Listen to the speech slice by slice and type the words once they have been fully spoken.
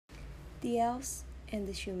The Elves and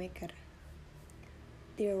the Shoemaker.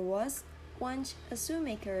 There was once a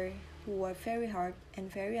shoemaker who worked very hard and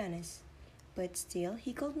very honest, but still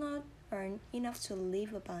he could not earn enough to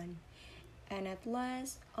live upon, and at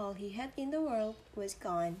last all he had in the world was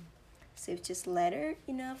gone, save just leather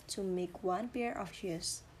enough to make one pair of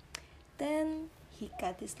shoes. Then he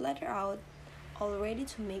cut his letter out, all ready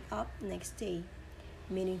to make up next day,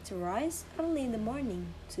 meaning to rise early in the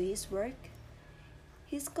morning to his work.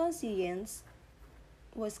 His conscience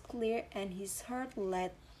was clear and his heart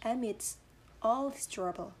light amidst all his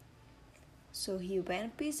trouble. So he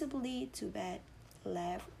went peaceably to bed,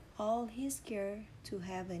 left all his care to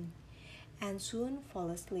heaven, and soon fell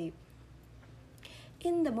asleep.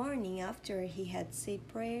 In the morning, after he had said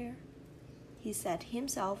prayer, he sat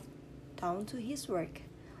himself down to his work,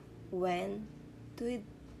 when to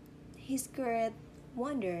his great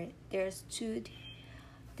wonder there stood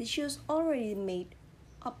the shoes already made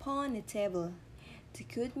upon a table. The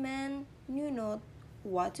good man knew not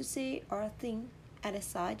what to say or think at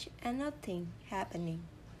such and nothing happening.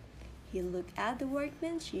 He looked at the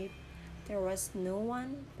workmanship. There was no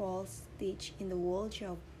one false stitch in the whole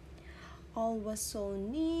job. All was so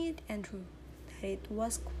neat and true that it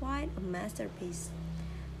was quite a masterpiece.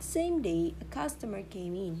 The same day a customer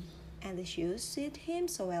came in, and the shoes suited him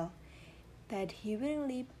so well that he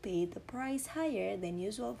willingly paid the price higher than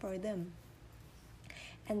usual for them.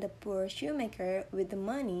 And the poor shoemaker with the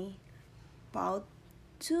money bought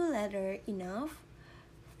two leather enough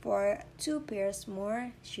for two pairs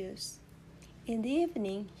more shoes. In the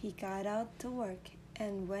evening he got out to work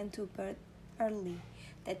and went to bed early,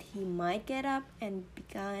 that he might get up and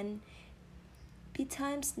begin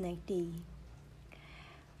betimes next day.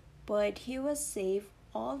 But he was saved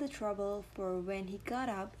all the trouble, for when he got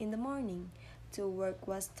up in the morning, the work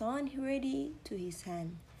was done ready to his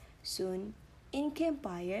hand. Soon in came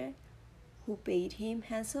Buyer, who paid him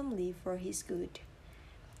handsomely for his good,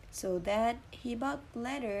 so that he bought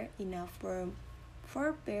leather enough for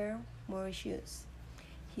 4 pair more shoes.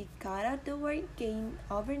 He got out the work again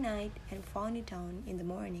overnight and found it done in the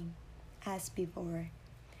morning, as before.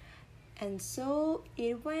 And so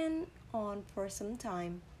it went on for some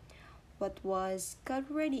time. What was got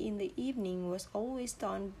ready in the evening was always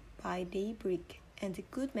done by daybreak, and the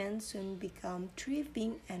good man soon became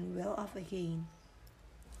thriving and well off again.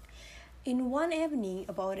 In one evening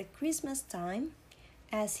about the Christmas time,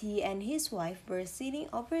 as he and his wife were sitting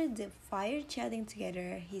over the fire chatting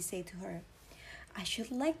together, he said to her, "I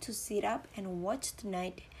should like to sit up and watch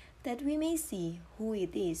tonight, that we may see who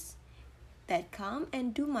it is that come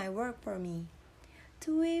and do my work for me."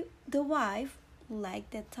 The wife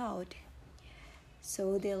liked that thought,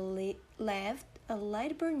 so they left a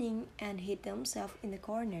light burning and hid themselves in the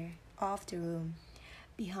corner of the room,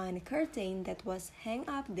 behind a curtain that was hung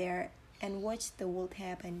up there, and watched the work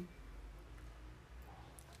happen.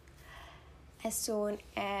 As soon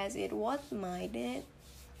as it was midnight,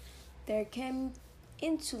 there came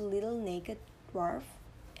in two little naked dwarfs,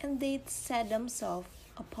 and they set themselves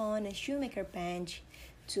upon a shoemaker bench,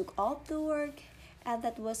 took up the work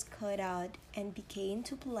that was cut out, and began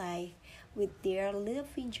to play with their little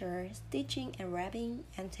fingers, stitching and wrapping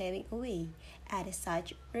and tearing away at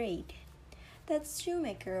such rate that the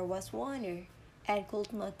shoemaker was wondered, and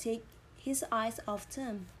could not take his eyes off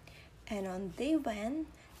them. And on they went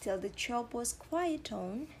till the job was quite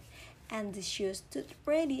done, and the shoes stood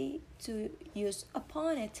ready to use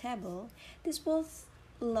upon a table. This was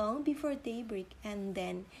long before daybreak, and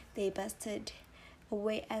then they passed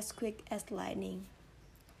away as quick as lightning.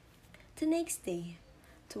 The next day,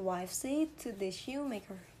 the wife said to the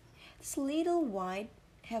shoemaker, "This little white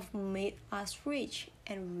have made us rich,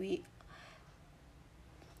 and we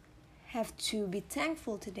have to be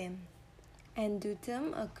thankful to them, and do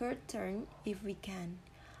them a good turn if we can.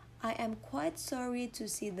 I am quite sorry to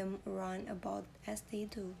see them run about as they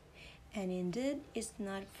do, and indeed it's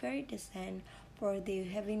not very decent, for they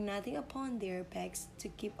having nothing upon their backs to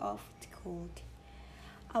keep off the cold.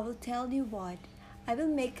 I will tell you what, I will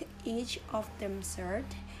make each of them shirt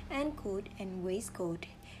and coat and waistcoat,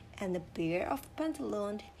 and a pair of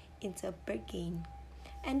pantaloons into a bargain,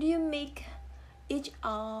 and you make each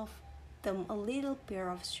of them a little pair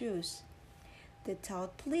of shoes." The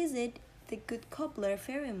thought pleased the good cobbler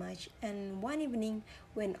very much, and one evening,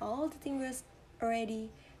 when all the things were ready,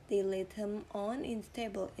 they laid him on in the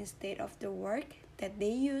table instead of the work that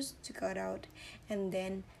they used to cut out, and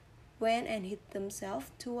then went and hid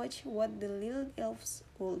themselves to watch what the little elves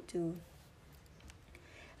would do.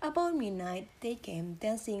 About midnight they came,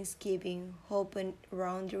 dancing, skipping, hopping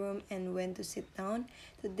round the room, and went to sit down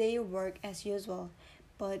to their work as usual.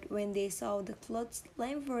 But when they saw the clothes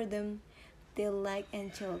lying for them, they laughed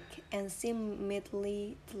and joked and seemed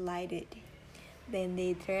immediately delighted. Then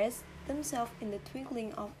they dressed themselves in the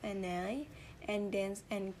twinkling of an eye, and danced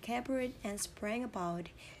and capered and sprang about,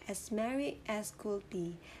 as merry as could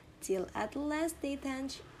be, till at last they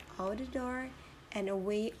danced out the door and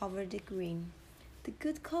away over the green. The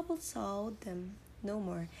good couple saw them no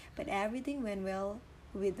more, but everything went well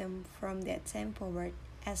with them from that time forward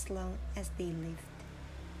as long as they lived.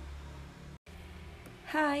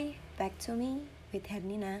 Hi, back to me with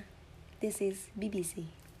Hernina. This is BBC.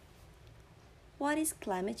 What is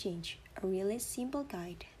climate change? A really simple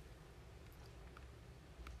guide.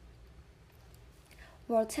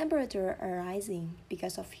 World temperature are rising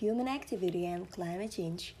because of human activity, and climate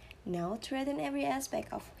change now threaten every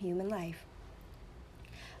aspect of human life.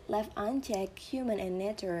 Left unchecked, human and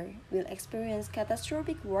nature will experience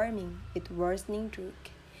catastrophic warming with worsening drought,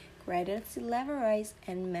 greater sea level rise,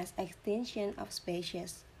 and mass extinction of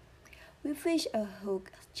species. We face a huge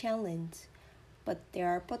challenge, but there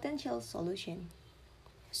are potential solutions.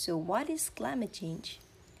 So, what is climate change?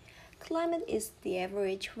 Climate is the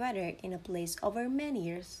average weather in a place over many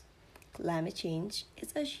years. Climate change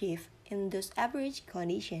is a shift in those average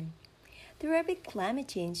conditions. The rapid climate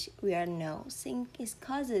change we are now seeing is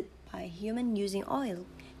caused by humans using oil,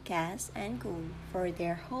 gas, and coal for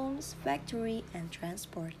their homes, factory, and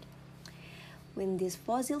transport. When these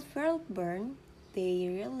fossil fuels burn, they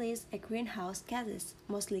release a greenhouse gases,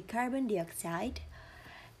 mostly carbon dioxide.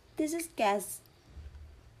 These gases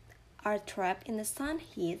are trapped in the sun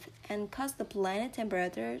heat and cause the planet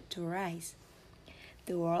temperature to rise.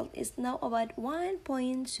 The world is now about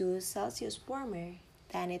 1.2 Celsius warmer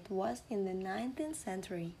than it was in the 19th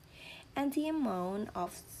century, and the amount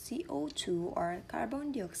of CO2 or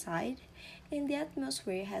carbon dioxide in the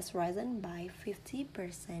atmosphere has risen by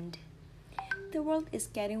 50%. The world is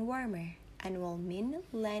getting warmer and will mean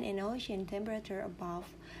land and ocean temperature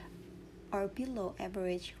above or below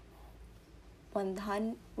average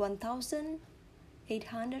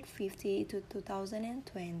 1850 to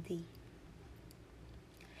 2020.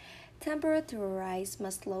 Temperature rise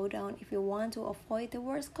must slow down if we want to avoid the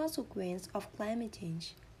worst consequence of climate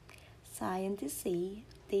change. Scientists say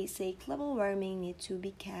global warming needs to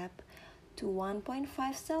be capped to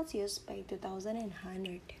 1.5 Celsius by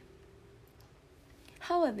 2100.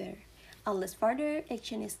 However, unless further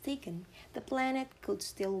action is taken, the planet could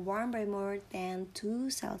still warm by more than 2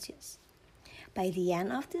 Celsius by the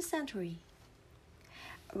end of this century.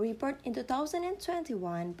 A report in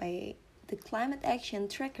 2021 by the Climate Action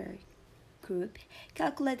Tracker Group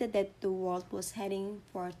calculated that the world was heading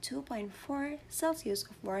for 2.4 Celsius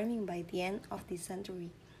of warming by the end of this century.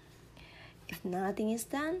 If nothing is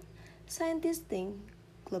done, scientists think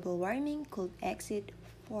global warming could exceed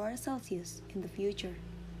 4 Celsius in the future,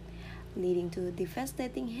 leading to a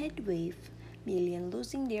devastating heat wave, millions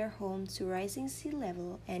losing their homes to rising sea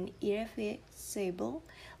level, and irreversible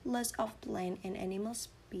loss of plant and animal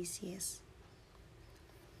species.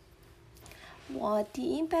 What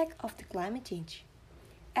the impact of the climate change?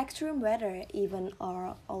 Extreme weather even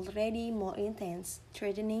are already more intense,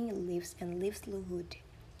 threatening lives and livelihood.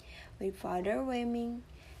 With further warming,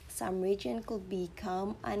 some regions could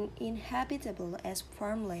become uninhabitable as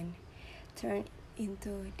farmland turn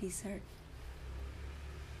into desert.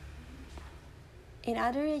 In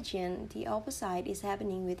other regions, the opposite is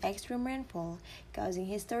happening with extreme rainfall, causing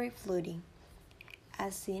historic flooding,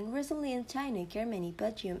 as seen recently in China, Germany,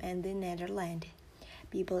 Belgium, and the Netherlands.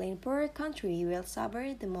 People in poorer countries will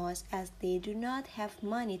suffer the most as they do not have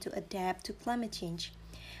money to adapt to climate change.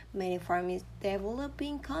 Many farming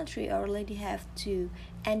developing countries already have to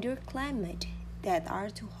endure climate that are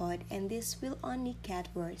too hot, and this will only get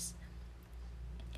worse.